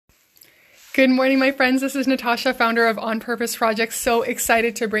Good morning, my friends. This is Natasha, founder of On Purpose Project. So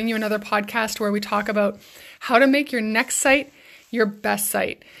excited to bring you another podcast where we talk about how to make your next site your best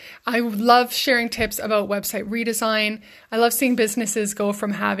site. I love sharing tips about website redesign. I love seeing businesses go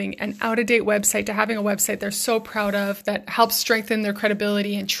from having an out-of-date website to having a website they're so proud of that helps strengthen their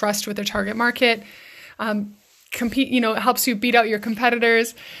credibility and trust with their target market. Compete, it helps you beat out your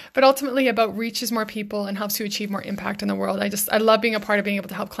competitors, but ultimately about reaches more people and helps you achieve more impact in the world. I love being a part of being able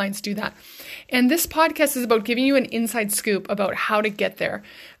to help clients do that. And this podcast is about giving you an inside scoop about how to get there.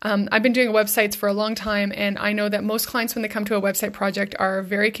 I've been doing websites for a long time, and I know that most clients, when they come to a website project, are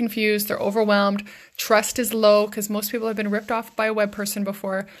very confused. They're overwhelmed. Trust is low because most people have been ripped off by a web person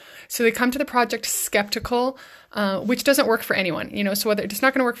before. So they come to the project skeptical, which doesn't work for anyone, so whether it's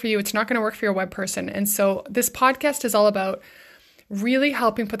not going to work for you, it's not going to work for your web person. And so this podcast is all about really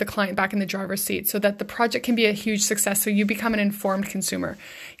helping put the client back in the driver's seat so that the project can be a huge success. So you become an informed consumer.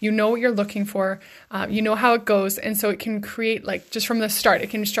 You know what you're looking for. You know how it goes. And so it can create, just from the start, it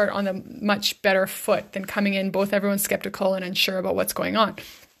can start on a much better foot than coming in both everyone's skeptical and unsure about what's going on.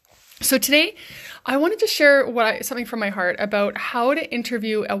 So today, I wanted to share something from my heart about how to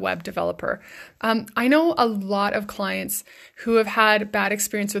interview a web developer. I know a lot of clients who have had bad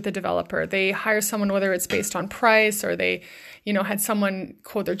experience with a developer. They hire someone, whether it's based on price or they, had someone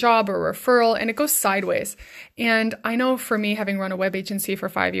quote their job or referral, and it goes sideways. And I know for me, having run a web agency for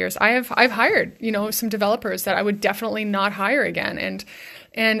 5 years, I've hired, some developers that I would definitely not hire again.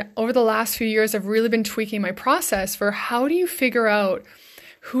 And over the last few years, I've really been tweaking my process for how do you figure out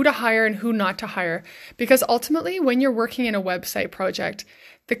who to hire and who not to hire. Because ultimately, when you're working in a website project,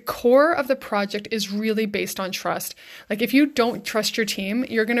 the core of the project is really based on trust. If you don't trust your team,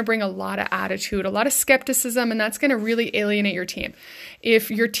 you're going to bring a lot of attitude, a lot of skepticism, and that's going to really alienate your team. If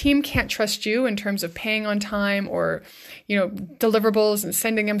your team can't trust you in terms of paying on time or, deliverables and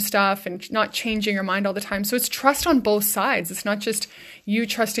sending them stuff and not changing your mind all the time. So it's trust on both sides. It's not just you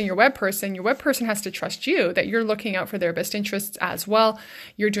trusting your web person. Your web person has to trust you that you're looking out for their best interests as well.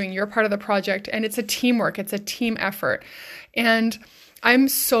 You're doing your part of the project, and it's a teamwork. It's a team effort. And I'm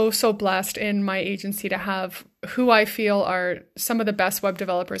so blessed in my agency to have who I feel are some of the best web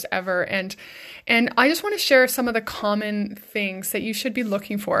developers ever. And I just want to share some of the common things that you should be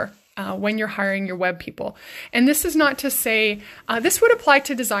looking for when you're hiring your web people. And this is not to say, this would apply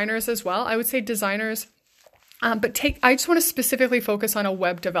to designers as well. I would say designers, but I just want to specifically focus on a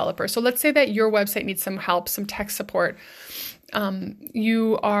web developer. So let's say that your website needs some help, some tech support.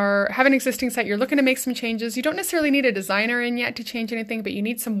 You have an existing site, you're looking to make some changes. You don't necessarily need a designer in yet to change anything, but you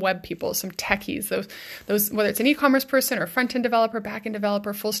need some web people, some techies, those whether it's an e-commerce person or front-end developer, back-end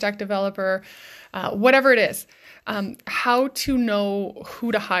developer, full-stack developer, whatever it is, how to know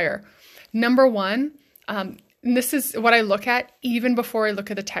who to hire. Number one, and this is what I look at even before I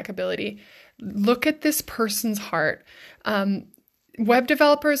look at the tech ability. Look at this person's heart. Web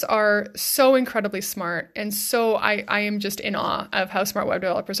developers are so incredibly smart. And so I am just in awe of how smart web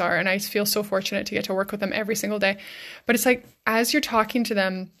developers are. And I feel so fortunate to get to work with them every single day. But it's as you're talking to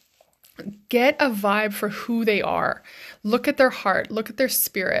them, get a vibe for who they are. Look at their heart. Look at their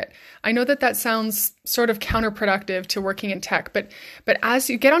spirit. I know that sounds sort of counterproductive to working in tech, but as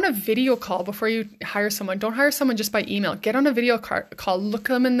you get on a video call before you hire someone, don't hire someone just by email. Get on a video call. Look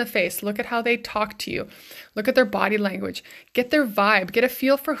them in the face. Look at how they talk to you. Look at their body language. Get their vibe. Get a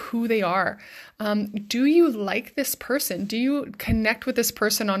feel for who they are. Do you like this person? Do you connect with this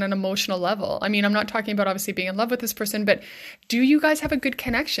person on an emotional level? I mean, I'm not talking about obviously being in love with this person, but do you guys have a good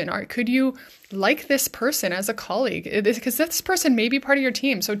connection? Or could you like this person as a colleague? Because this person may be part of your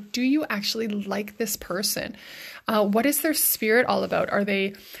team. So do you actually like this person? What is their spirit all about? Are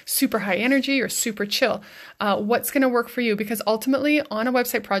they super high energy or super chill? What's going to work for you? Because ultimately on a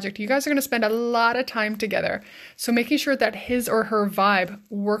website project, you guys are going to spend a lot of time together. So making sure that his or her vibe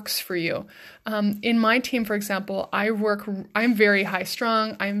works for you. In my team, for example, I'm very high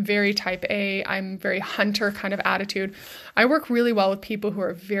strung. I'm very type A. I'm very hunter kind of attitude. I work really well with people who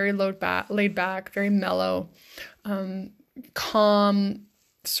are very laid back, very mellow, calm,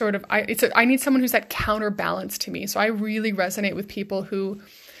 sort of, I need someone who's that counterbalance to me. So I really resonate with people who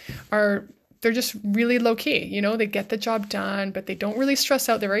they're just really low key, they get the job done, but they don't really stress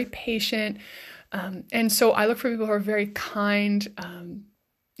out. They're very patient. And so I look for people who are very kind,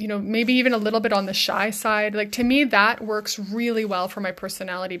 maybe even a little bit on the shy side. To me, that works really well for my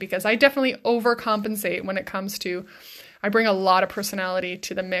personality because I definitely overcompensate when it comes to, I bring a lot of personality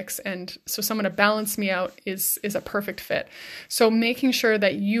to the mix. And so someone to balance me out is a perfect fit. So making sure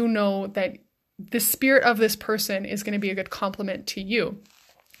that you know that the spirit of this person is going to be a good complement to you.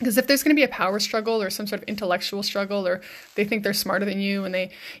 Because if there's going to be a power struggle or some sort of intellectual struggle, or they think they're smarter than you and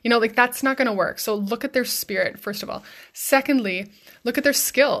they, like that's not going to work. So look at their spirit, first of all. Secondly, look at their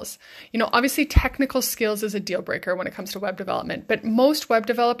skills. Obviously technical skills is a deal breaker when it comes to web development, but most web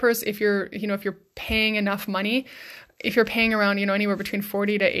developers, if you're paying enough money, if you're paying around, anywhere between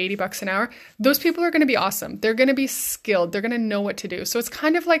 40 to 80 bucks an hour, those people are going to be awesome. They're going to be skilled. They're going to know what to do. So it's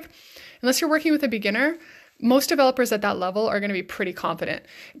kind of like, unless you're working with a beginner, most developers at that level are going to be pretty confident.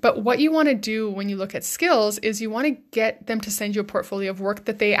 But what you want to do when you look at skills is you want to get them to send you a portfolio of work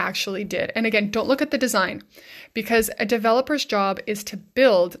that they actually did. And again, don't look at the design, because a developer's job is to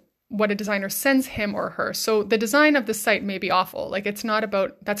build what a designer sends him or her. So the design of the site may be awful. Like that's not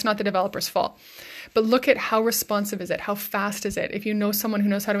the developer's fault. But look at how responsive is it? How fast is it? If you know someone who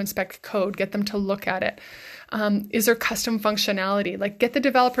knows how to inspect code, get them to look at it. Is there custom functionality? Like get the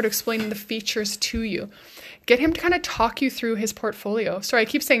developer to explain the features to you. Get him to kind of talk you through his portfolio. Sorry, I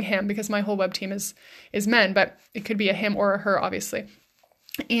keep saying him because my whole web team is men, but it could be a him or a her, obviously.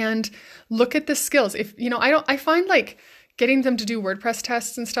 And look at the skills. I find like getting them to do WordPress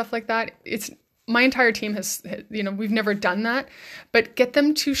tests and stuff like that, my entire team has, we've never done that, but get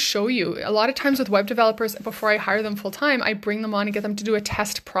them to show you. A lot of times with web developers, before I hire them full time, I bring them on and get them to do a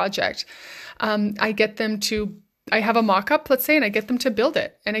test project. I have a mock-up, let's say, and I get them to build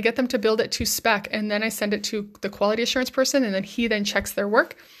it, and I get them to build it to spec, and then I send it to the quality assurance person, and then he then checks their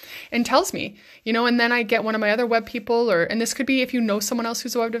work and tells me, and then I get one of my other web people, and this could be if you know someone else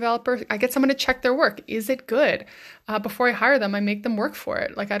who's a web developer, I get someone to check their work. Is it good? Before I hire them, I make them work for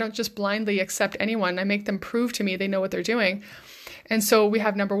it. Like I don't just blindly accept anyone. I make them prove to me they know what they're doing. And so we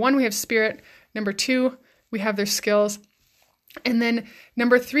have number 1, we have spirit. Number 2, we have their skills. And then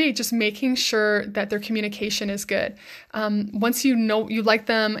number 3, just making sure that their communication is good. Once you know you like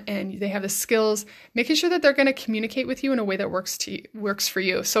them and they have the skills, making sure that they're going to communicate with you in a way that works for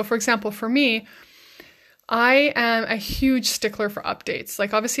you. So for example, for me, I am a huge stickler for updates.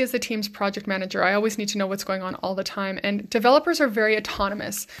 Like obviously as the team's project manager, I always need to know what's going on all the time. And developers are very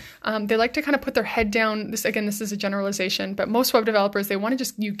autonomous. They like to kind of put their head down. This is a generalization, but most web developers, they want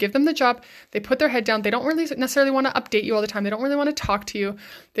to you give them the job, they put their head down. They don't really necessarily want to update you all the time. They don't really want to talk to you.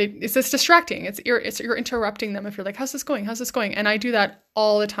 It's just distracting. You're interrupting them if you're like, how's this going? How's this going? And I do that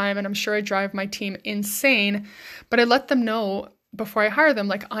all the time. And I'm sure I drive my team insane, but I let them know before I hire them,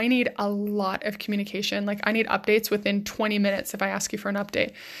 like I need a lot of communication. Like I need updates within 20 minutes if I ask you for an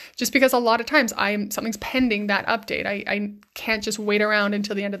update, just because a lot of times something's pending that update. I can't just wait around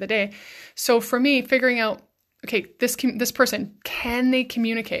until the end of the day. So for me, figuring out, okay, this person, can they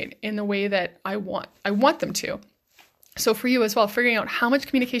communicate in the way that I want them to? So for you as well, figuring out how much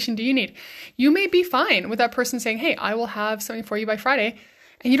communication do you need? You may be fine with that person saying, hey, I will have something for you by Friday,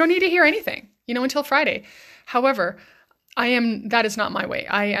 and you don't need to hear anything, until Friday. However, that is not my way.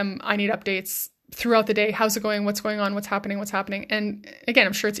 I need updates throughout the day. How's it going? What's going on? What's happening? And again,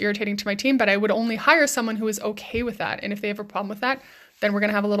 I'm sure it's irritating to my team, but I would only hire someone who is okay with that. And if they have a problem with that, then we're going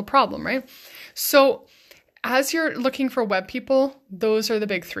to have a little problem, right? So as you're looking for web people, those are the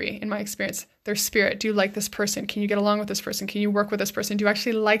big 3 in my experience. Their spirit. Do you like this person? Can you get along with this person? Can you work with this person? Do you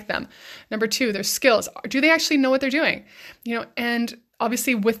actually like them? Number 2, their skills. Do they actually know what they're doing? And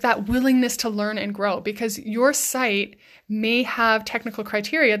obviously with that willingness to learn and grow, because your site may have technical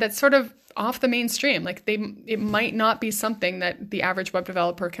criteria that's sort of off the mainstream. Like it might not be something that the average web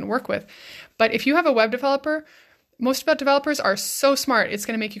developer can work with. But if you have a web developer, most web developers are so smart, it's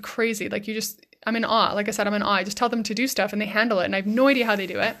going to make you crazy. Like I'm in awe. Like I said, I'm in awe. I just tell them to do stuff and they handle it, and I have no idea how they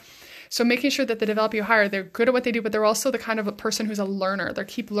do it. So making sure that the developer you hire, they're good at what they do, but they're also the kind of a person who's a learner. They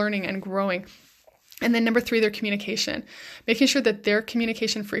keep learning and growing. And then number 3, their communication, making sure that their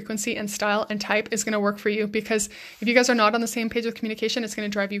communication frequency and style and type is going to work for you, because if you guys are not on the same page with communication, it's going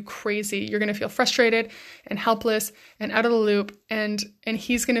to drive you crazy. You're going to feel frustrated and helpless and out of the loop. And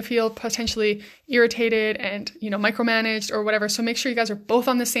he's going to feel potentially irritated and, micromanaged or whatever. So make sure you guys are both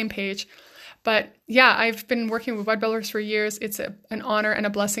on the same page. But yeah, I've been working with web developers for years. It's an honor and a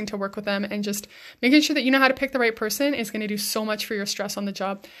blessing to work with them, and just making sure that you know how to pick the right person is going to do so much for your stress on the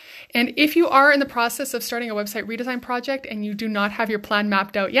job. And if you are in the process of starting a website redesign project and you do not have your plan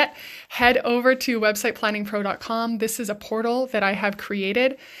mapped out yet, head over to websiteplanningpro.com. This is a portal that I have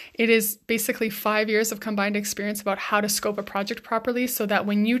created. It is basically 5 years of combined experience about how to scope a project properly, so that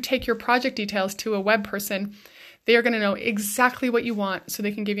when you take your project details to a web person, they are going to know exactly what you want, so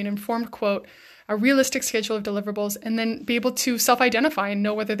they can give you an informed quote, a realistic schedule of deliverables, and then be able to self-identify and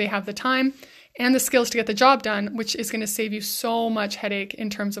know whether they have the time and the skills to get the job done, which is going to save you so much headache in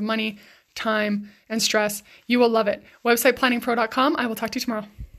terms of money, time, and stress. You will love it. Websiteplanningpro.com. I will talk to you tomorrow.